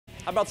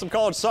How about some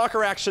college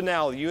soccer action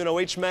now? The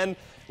UNOH men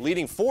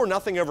leading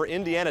 4-0 over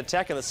Indiana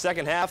Tech in the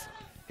second half.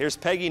 Here's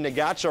Peggy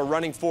Nagacha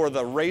running for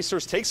the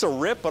Racers. Takes a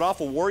rip, but off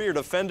a Warrior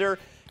defender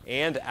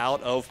and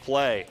out of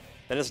play.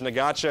 Then it's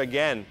Nagacha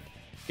again.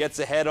 Gets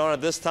ahead on it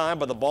this time,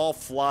 but the ball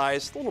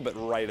flies a little bit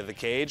right of the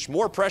cage.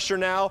 More pressure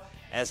now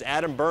as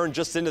Adam Byrne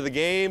just into the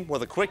game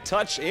with a quick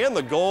touch and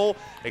the goal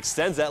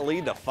extends that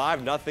lead to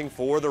 5-0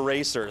 for the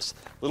Racers.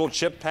 Little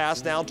chip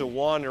pass now to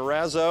Juan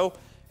Erazo,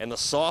 and the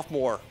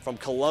sophomore from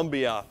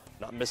Columbia,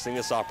 not missing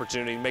this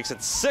opportunity, makes it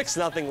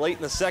 6-0 late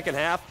in the second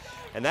half.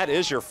 And that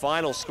is your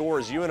final score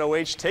as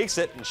UNOH takes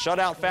it in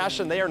shutout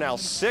fashion. They are now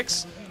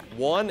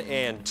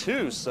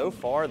 6-1-2 so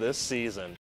far this season.